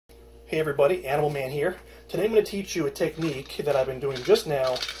Hey everybody, Animal Man here. Today I'm going to teach you a technique that I've been doing just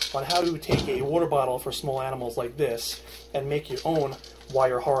now on how to take a water bottle for small animals like this and make your own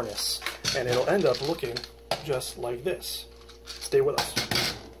wire harness. And it'll end up looking just like this. Stay with us.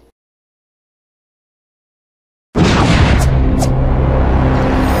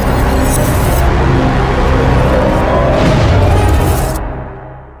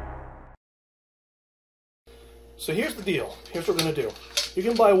 So here's the deal. Here's what we're going to do. You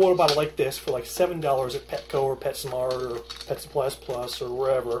can buy a water bottle like this for like $7 at Petco or PetSmart or Pet Supplies Plus or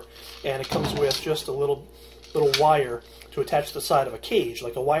wherever, and it comes with just a little wire to attach to the side of a cage,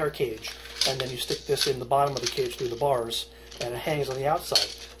 like a wire cage, and then you stick this in the bottom of the cage through the bars, and it hangs on the outside.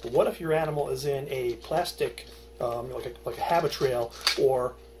 But what if your animal is in a plastic, like a habit trail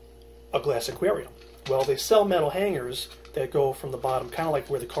or a glass aquarium? Well, they sell metal hangers that go from the bottom, kind of like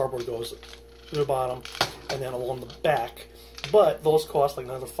where the cardboard goes, to the bottom and then along the back, but those cost like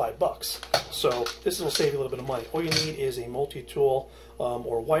another $5. So this will save you a little bit of money. All you need is a multi-tool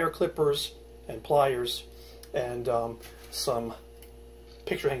or wire clippers and pliers and some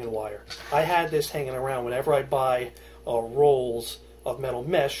picture hanging wire. I had this hanging around whenever I buy rolls of metal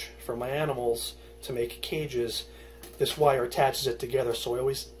mesh for my animals to make cages. This wire attaches it together, so I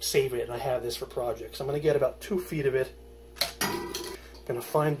always save it, and I have this for projects. I'm going to get about 2 feet of it. I'm going to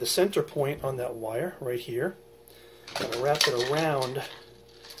find the center point on that wire right here. I'm going to wrap it around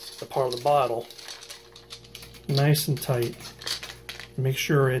the part of the bottle nice and tight. Make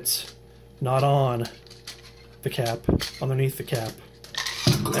sure it's not on the cap, underneath the cap,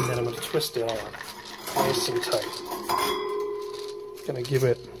 and then I'm going to twist it on nice and tight. Going to give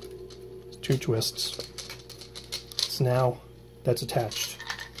it 2 twists. So now that's attached.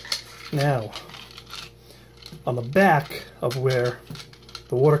 Now on the back of where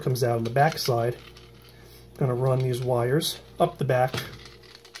the water comes out on the back side, I'm going to run these wires up the back,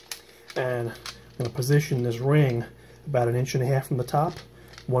 and I'm going to position this ring about 1.5 inches from the top.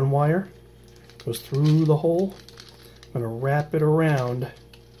 One wire goes through the hole. I'm going to wrap it around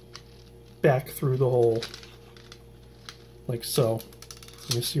back through the hole like so.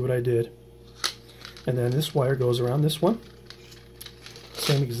 Let me see what I did. And then this wire goes around this one.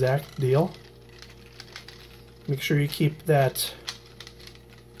 Same exact deal. Make sure you keep the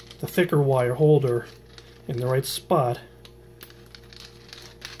thicker wire holder in the right spot.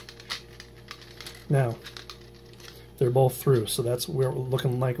 Now, they're both through, so that's where we're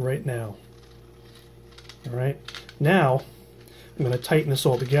looking like right now. Alright, now I'm going to tighten this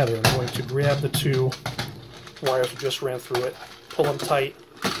all together. I'm going to grab the 2 wires we just ran through it, pull them tight,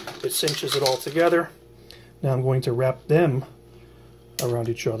 it cinches it all together. Now I'm going to wrap them around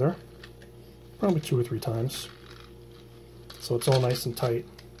each other, probably 2 or 3 times, so it's all nice and tight.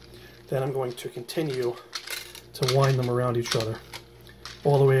 Then I'm going to continue to wind them around each other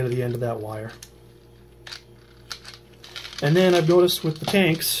all the way to the end of that wire. And then I've noticed with the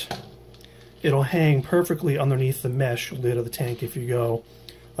tanks, it'll hang perfectly underneath the mesh lid of the tank if you go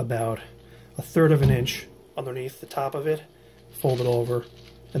about 1/3 of an inch underneath the top of it, fold it over,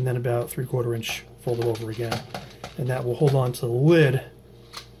 and then about 3/4 inch fold it over again. And that will hold on to the lid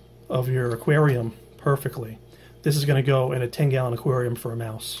of your aquarium perfectly. This is going to go in a 10-gallon aquarium for a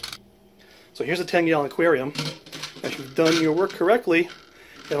mouse. So here's a 10-gallon aquarium. If you've done your work correctly,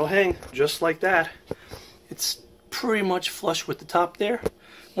 it'll hang just like that. It's pretty much flush with the top there.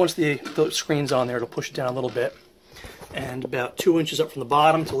 Once the screen's on there, it'll push it down a little bit. And about 2 inches up from the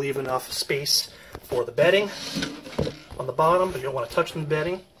bottom to leave enough space for the bedding on the bottom, but you don't want to touch the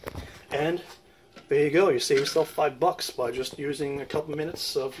bedding. And there you go. You save yourself $5 by just using a couple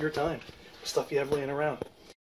minutes of your time. Stuff you have laying around.